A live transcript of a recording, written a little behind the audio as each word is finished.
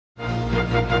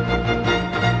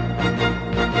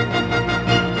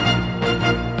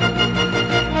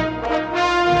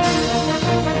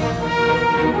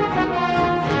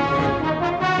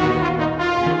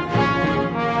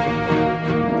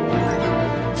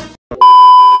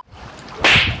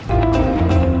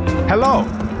Hello,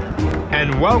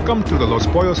 and welcome to the Los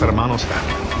Pollos Hermanos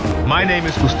family. My name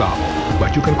is Gustavo,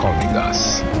 but you can call me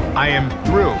Gus. I am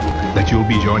thrilled that you'll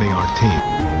be joining our team.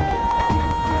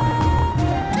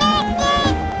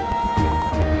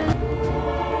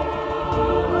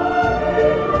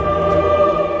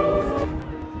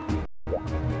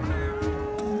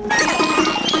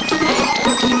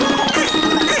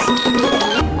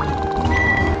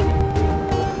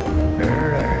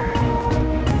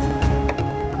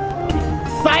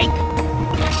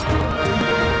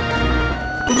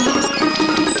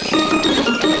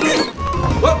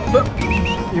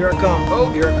 Here I come.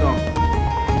 Oh, here I come.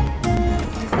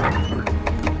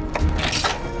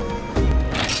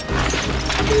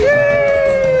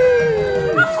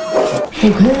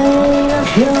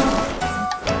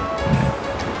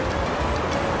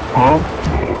 Huh?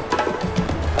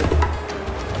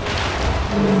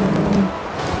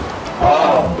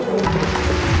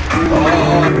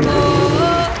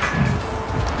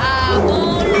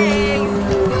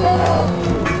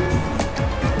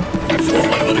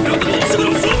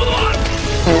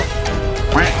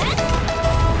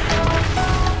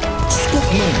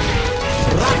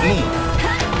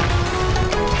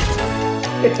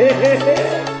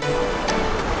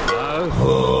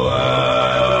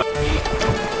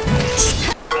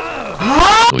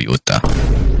 Toyota.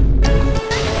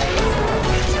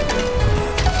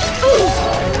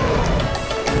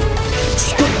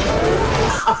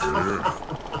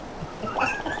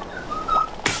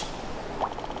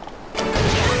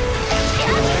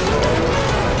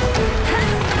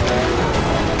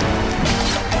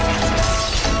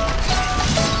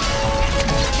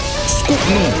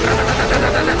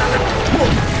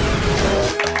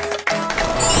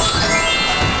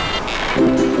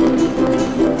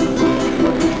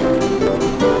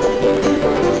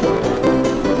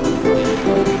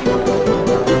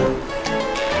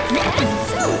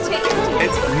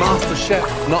 It's Master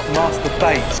Chef, not Master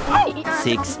Bait.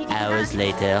 6 hours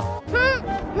later.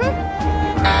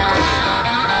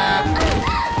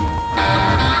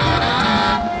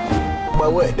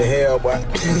 But what the hell, boy?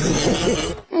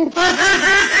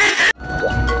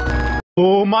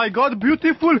 Oh my god,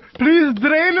 beautiful! Please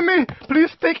drain me!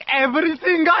 Please take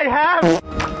everything I have!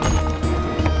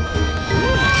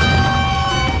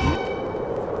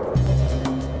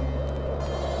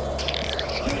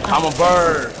 I'm a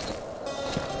bird.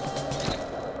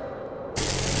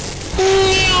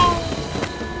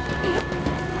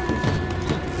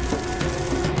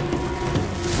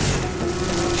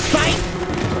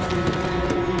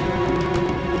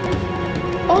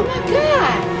 Oh my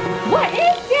god! What is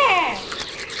that?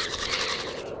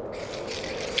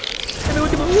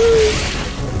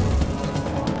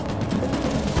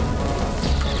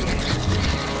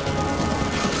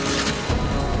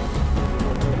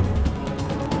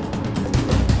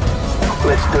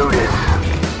 Let's do this.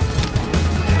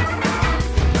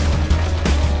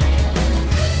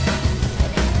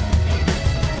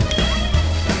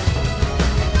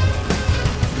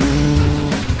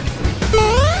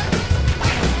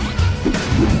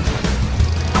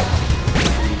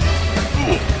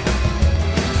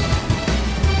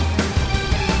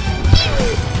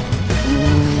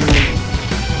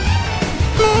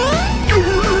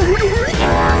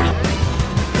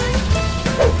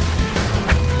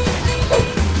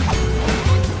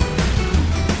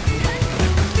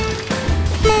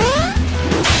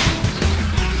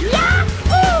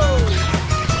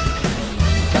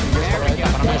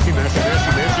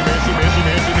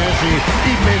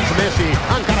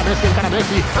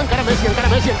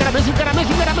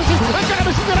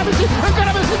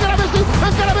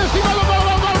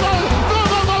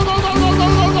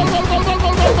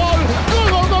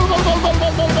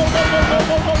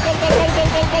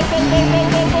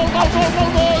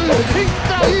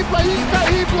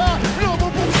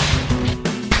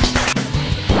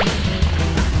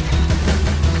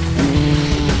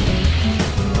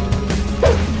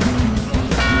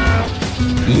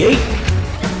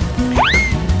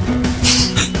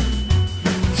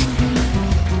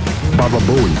 Baba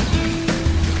Booey.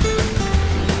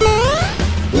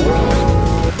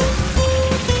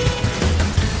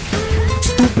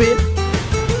 Stupid.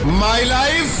 My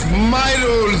life, my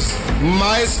rules,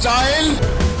 my style.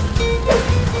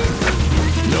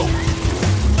 No.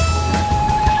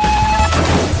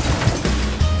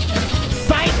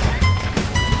 Fight!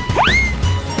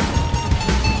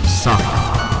 Suck.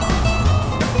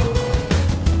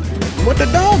 What the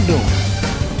dog doing?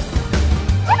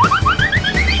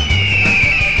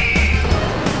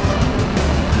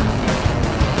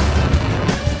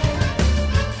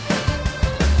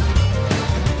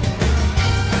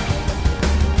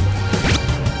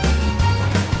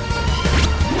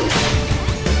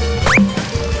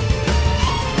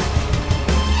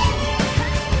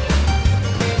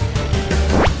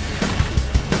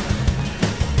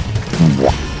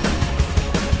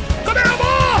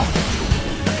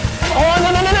 Oh, no,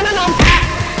 no, no, no, no, no.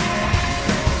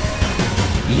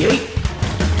 Yeet.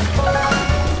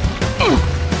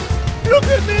 Look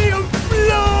at me, I'm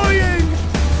flying.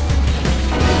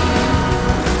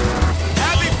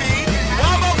 Happy feet,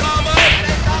 one more combo.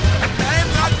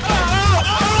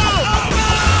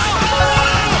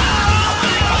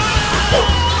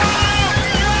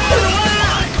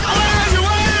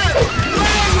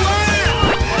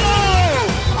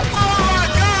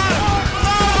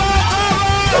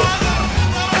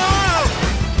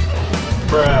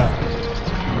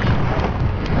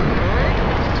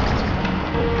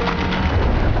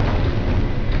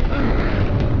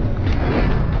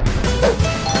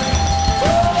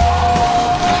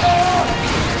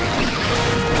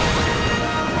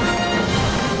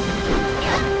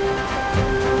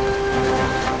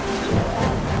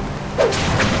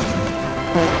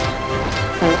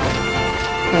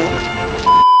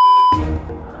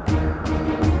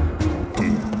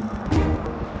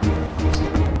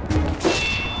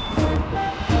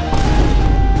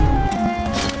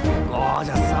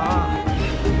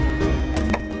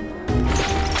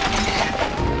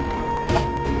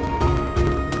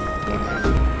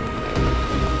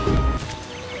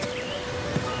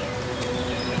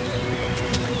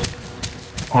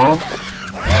 Huh?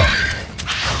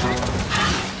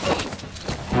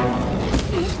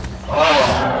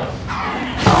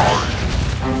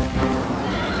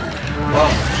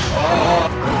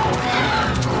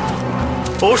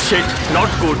 Oh shit, not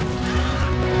good.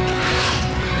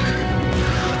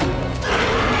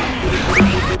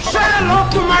 Say hello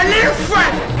to my little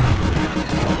friend!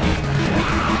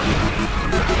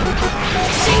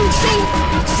 Sing, sing,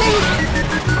 sing!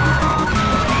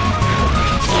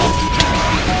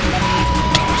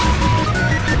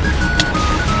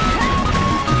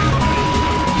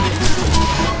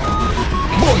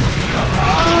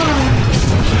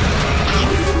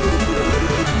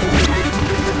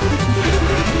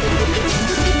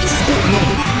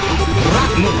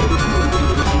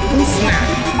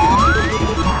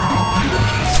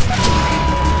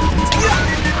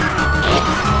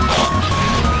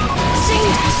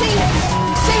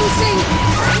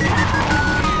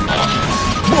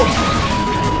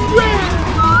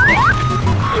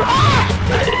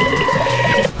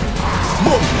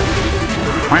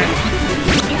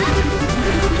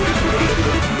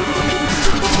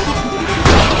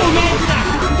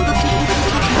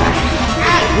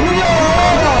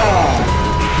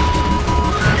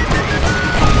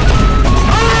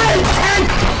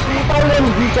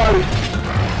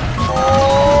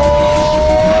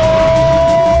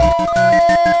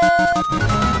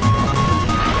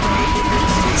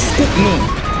 Scoop me,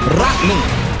 rock me.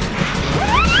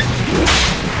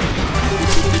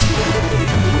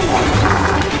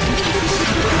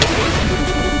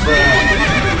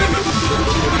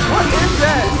 What is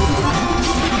that?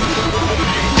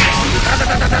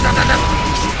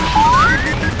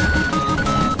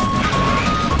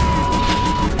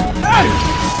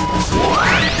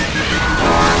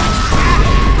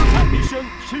 Mission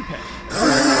실패.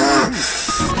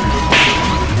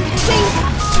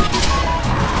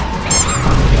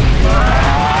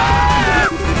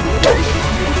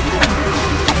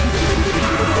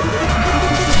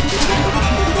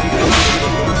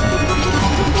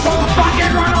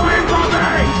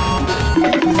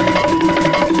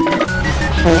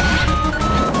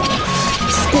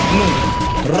 Scoop me,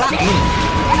 rock me.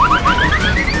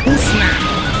 Who's now?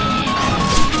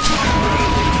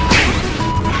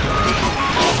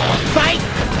 Fight!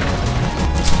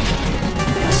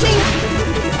 Sing!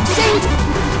 Sing!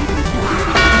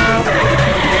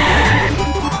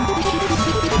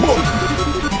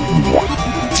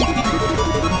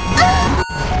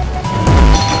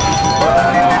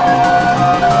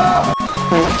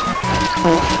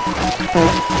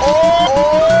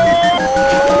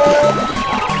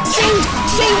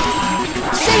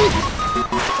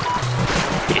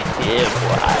 Yeah,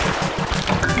 boy.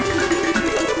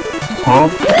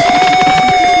 Huh?